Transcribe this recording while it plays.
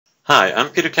Hi, I'm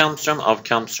Peter Kalmstrom of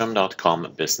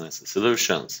kalmstrom.com Business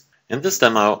Solutions. In this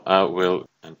demo, I will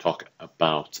talk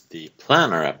about the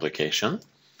Planner application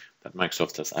that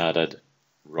Microsoft has added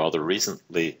rather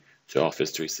recently to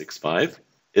Office 365.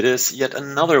 It is yet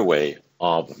another way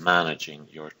of managing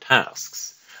your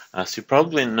tasks. As you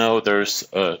probably know, there's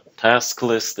a task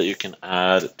list that you can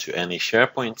add to any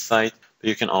SharePoint site, but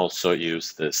you can also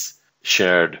use this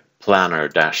shared Planner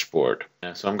dashboard.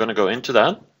 So I'm going to go into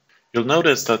that. You'll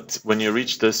notice that when you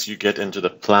reach this, you get into the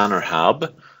Planner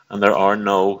hub, and there are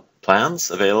no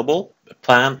plans available. A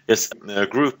plan is a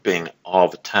grouping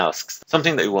of tasks,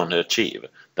 something that you want to achieve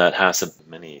that has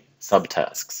many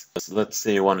subtasks. So let's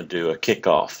say you want to do a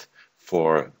kickoff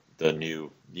for the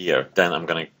new year. Then I'm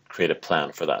going to create a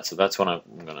plan for that. So that's what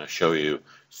I'm going to show you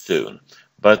soon.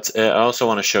 But I also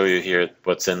want to show you here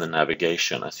what's in the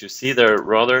navigation. As you see, there are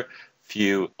rather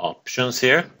few options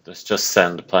here. Let's just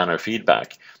send planner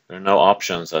feedback. There are no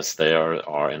options as they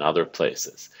are in other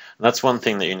places. And that's one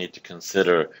thing that you need to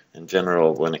consider in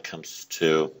general when it comes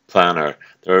to Planner.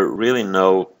 There are really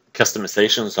no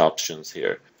customizations options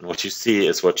here. And what you see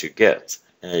is what you get.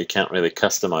 You can't really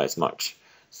customize much.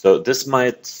 So this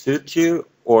might suit you,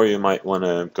 or you might want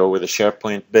to go with a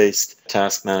SharePoint-based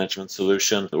task management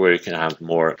solution where you can have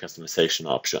more customization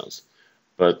options.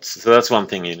 So that's one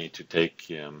thing you need to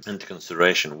take into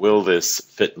consideration. Will this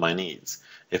fit my needs?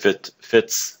 If it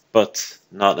fits but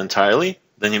not entirely,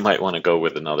 then you might want to go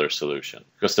with another solution,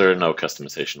 because there are no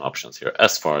customization options here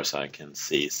as far as I can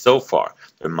see so far.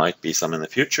 There might be some in the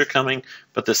future coming,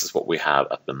 but this is what we have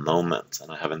at the moment,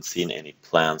 and I haven't seen any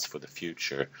plans for the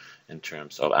future in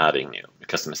terms of adding new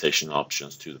customization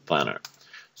options to the planner.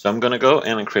 So I'm going to go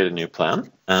in and create a new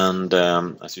plan, and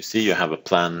as you see, you have a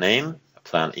plan name,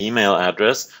 plan email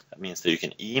address. That means that you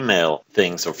can email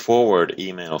things or forward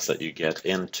emails that you get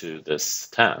into this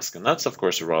task. And that's, of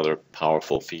course, a rather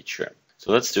powerful feature.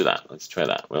 So let's do that. Let's try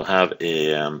that. We'll have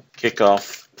a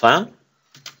kickoff plan,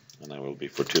 and that will be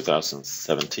for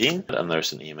 2017. And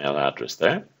there's an email address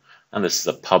there. And this is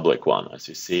a public one. As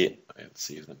you see, let's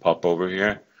see if I pop over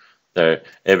here. There,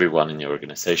 everyone in your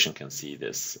organization can see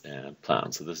this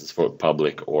plan. So this is for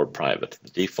public or private.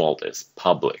 The default is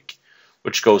public,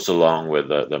 which goes along with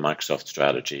the Microsoft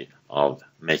strategy of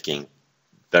making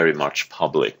very much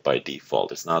public by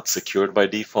default. It's not secured by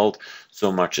default,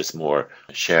 so much is more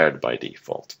shared by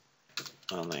default.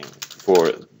 And then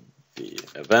for the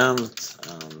event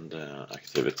and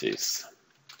activities.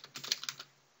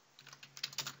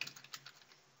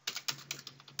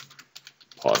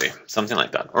 Party, something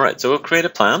like that. All right, so we'll create a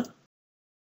plan.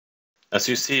 As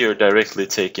you see, you're directly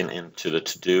taken into the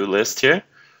to-do list here,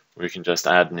 where you can just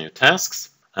add new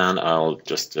tasks, and I'll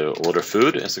just order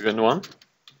food is a good one.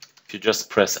 If you just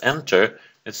press enter,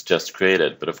 it's just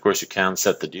created, but of course you can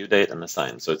set the due date and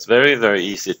assign. So it's very, very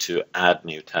easy to add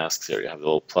new tasks here. You have a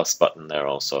little plus button there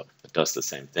also that does the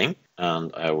same thing.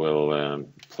 And I will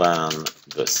plan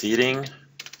the seating.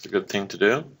 It's a good thing to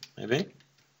do, maybe,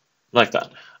 like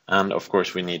that. And of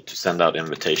course we need to send out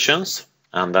invitations,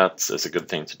 and that is a good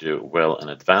thing to do well in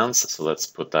advance. So let's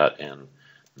put that in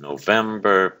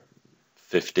November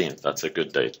 15th. That's a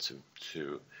good date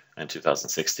in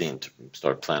 2016 to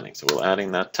start planning. So we're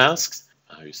adding that tasks.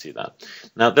 How you see that.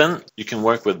 Now then you can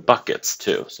work with buckets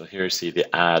too. So here you see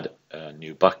the add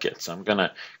new bucket. So I'm going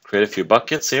to create a few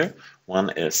buckets here. One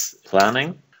is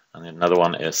planning, and another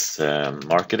one is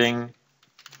marketing.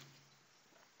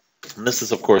 And this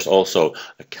is of course also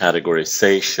a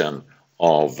categorization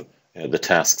of the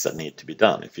tasks that need to be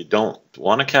done. If you don't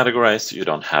want to categorize, you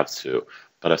don't have to.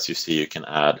 But as you see, you can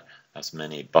add as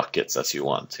many buckets as you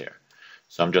want here.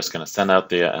 So I'm just going to send out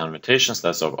the invitations.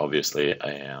 That's obviously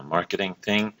a marketing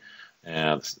thing.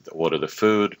 And order the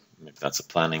food, if that's a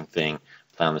planning thing.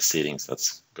 Plan the seatings, that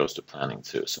goes to planning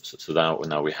too. So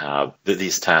now we have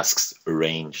these tasks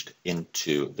arranged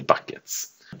into the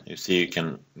buckets. You see, you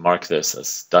can mark this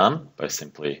as done by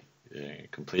simply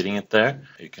completing it there.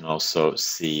 You can also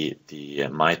see the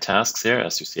my tasks here.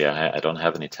 As you see, I don't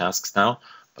have any tasks now,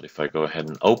 but if I go ahead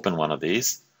and open one of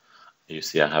these, you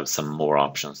see I have some more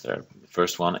options there. The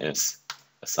first one is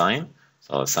assign,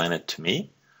 so I'll assign it to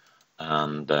me,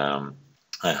 and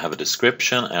I have a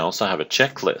description. I also have a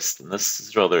checklist, and this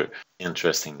is rather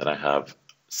interesting that I have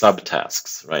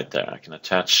subtasks right there. I can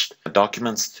attach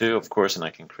documents to, of course, and I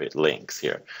can create links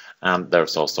here. And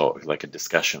there's also like a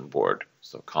discussion board,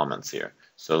 so comments here.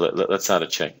 So let's add a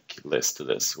checklist to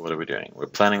this. What are we doing? We're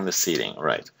planning the seating,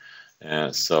 right?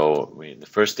 So the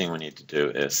first thing we need to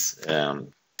do is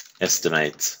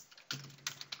estimate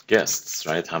guests,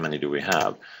 right? How many do we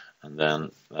have? And then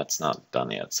that's not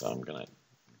done yet, so I'm going to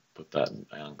put that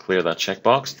and clear that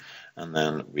checkbox. and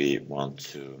then we want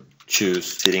to choose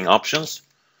seating options.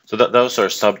 So those are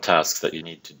subtasks that you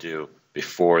need to do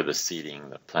before the seating,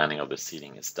 the planning of the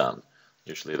seating is done.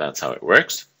 Usually that's how it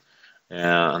works.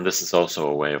 And this is also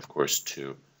a way, of course,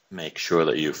 to make sure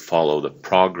that you follow the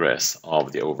progress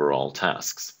of the overall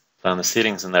tasks. Plan the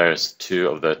seatings, and there's 2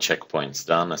 of the checkpoints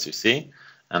done, as you see.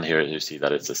 And here you see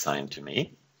that it's assigned to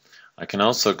me. I can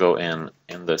also go in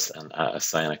this and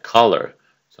assign a color.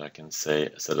 So I can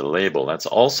set a label. That's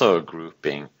also a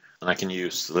grouping. And I can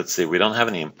use, let's see, we don't have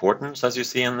any importance, as you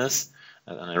see in this.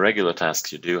 In a regular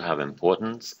task, you do have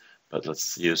importance, but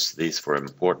let's use these for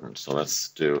importance. So let's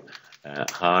do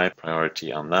high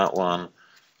priority on that one,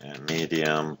 and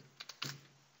medium,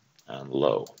 and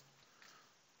low.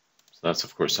 So that's,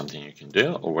 of course, something you can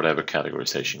do, or whatever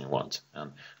categorization you want.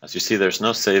 And as you see, there's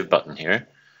no save button here.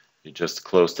 You just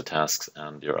close the tasks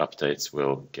and your updates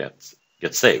will get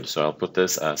saved. So I'll put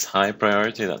this as high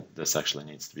priority, that this actually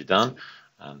needs to be done,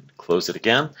 and close it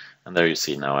again. And there you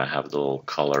see now I have the little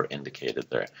color indicated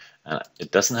there. And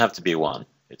it doesn't have to be 1.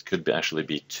 It could actually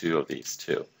be 2 of these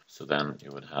 2. So then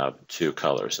you would have 2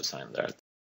 colors assigned there.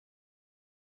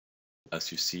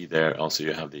 As you see there, also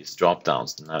you have these drop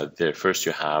downs. Now there, first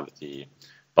you have the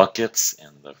buckets in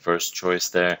the first choice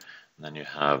there, and then you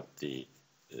have the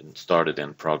started,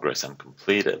 in progress, and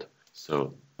completed.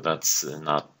 So that's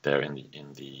not there in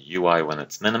the UI when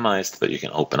it's minimized, but you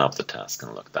can open up the task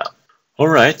and look at that.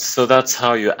 Alright, so that's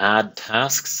how you add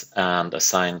tasks and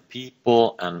assign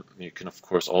people, and you can of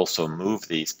course also move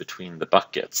these between the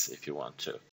buckets if you want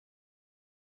to.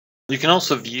 You can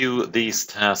also view these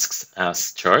tasks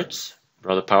as charts,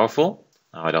 rather powerful.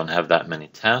 Now I don't have that many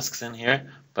tasks in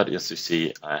here, but as you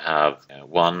see I have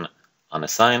 1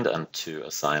 unassigned and 2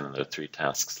 assigned, and there are 3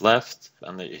 tasks left.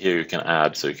 And here you can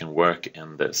add, so you can work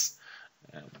in this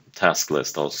task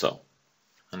list also.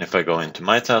 And if I go into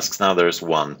my tasks now, there's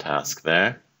 1 task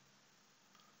there.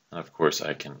 And of course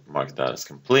I can mark that as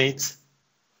complete.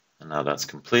 And now that's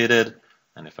completed.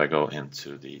 And if I go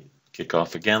into the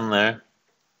kickoff again there,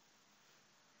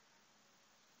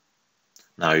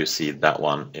 now you see that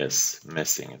one is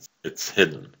missing. It's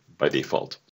hidden by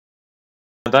default.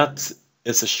 That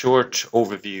is a short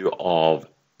overview of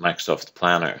Microsoft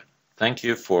Planner. Thank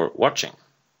you for watching.